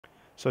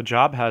So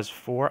job has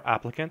 4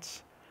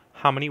 applicants.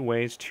 How many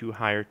ways to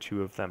hire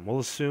 2 of them? We'll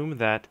assume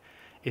that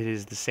it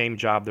is the same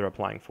job they're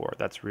applying for.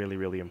 That's really,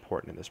 really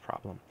important in this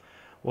problem.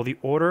 Well, the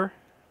order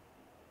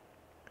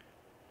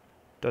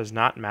does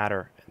not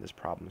matter in this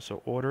problem.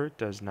 So order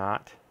does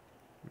not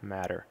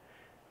matter.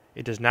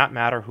 It does not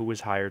matter who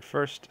was hired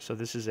first. So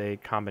this is a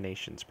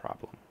combinations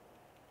problem.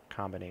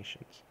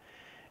 Combinations.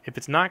 If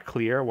it's not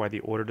clear why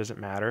the order doesn't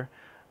matter,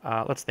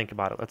 let's think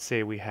about it. Let's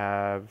say we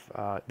have,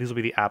 these will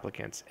be the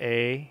applicants,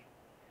 A,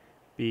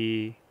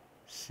 B,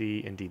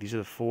 C, and D. These are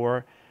the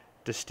 4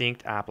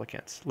 distinct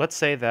applicants. Let's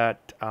say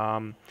that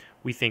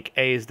we think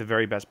A is the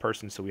very best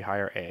person, so we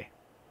hire A.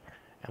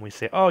 And we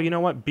say, oh, you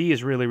know what, B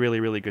is really, really,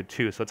 really good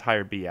too, so let's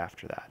hire B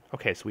after that.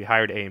 Okay, so we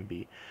hired A and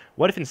B.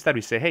 What if instead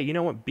we say, hey, you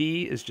know what,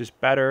 B is just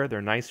better,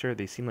 they're nicer,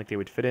 they seem like they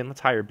would fit in,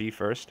 let's hire B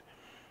first,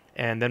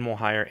 and then we'll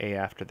hire A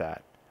after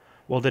that.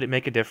 Well, did it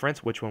make a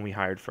difference which one we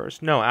hired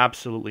first? No,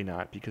 absolutely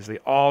not, because they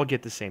all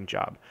get the same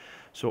job.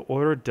 So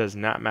order does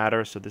not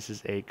matter, so this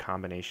is a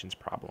combinations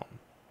problem.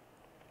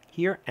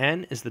 Here,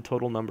 N is the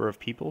total number of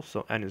people,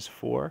 so N is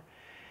 4,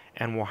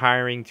 and we're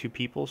hiring 2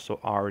 people, so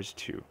R is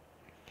 2.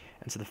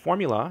 And so the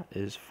formula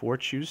is 4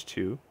 choose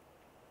 2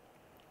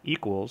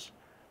 equals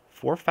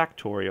 4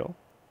 factorial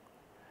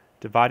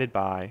divided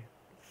by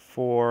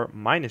 4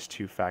 minus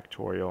 2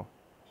 factorial,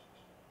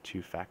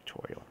 2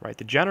 factorial, right?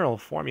 The general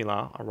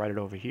formula, I'll write it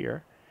over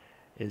here,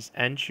 is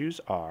N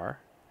choose R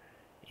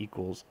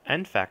equals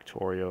N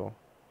factorial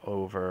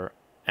over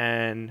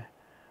N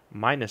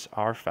minus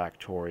R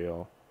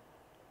factorial,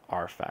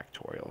 R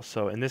factorial.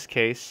 So in this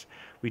case,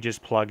 we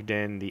just plugged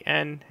in the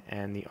N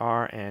and the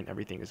R and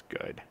everything is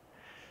good.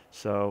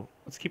 So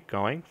let's keep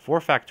going.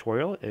 4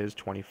 factorial is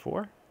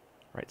 24,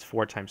 right? It's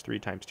 4 times 3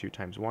 times 2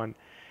 times 1.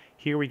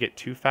 Here we get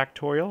 2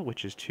 factorial,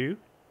 which is 2.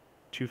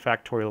 2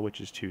 factorial,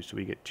 which is 2, so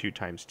we get 2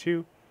 times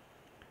 2.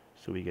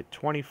 So we get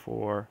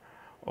 24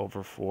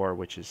 over 4,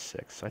 which is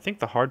 6. So I think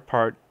the hard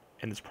part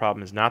in this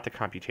problem is not the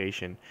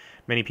computation.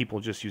 Many people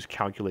just use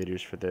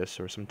calculators for this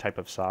or some type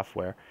of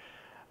software.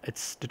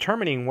 It's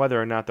determining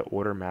whether or not the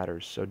order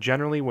matters. So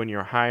generally when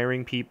you're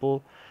hiring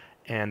people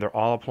and they're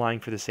all applying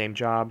for the same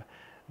job,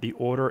 the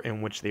order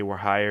in which they were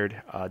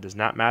hired does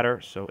not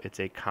matter, so it's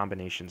a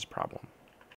combinations problem.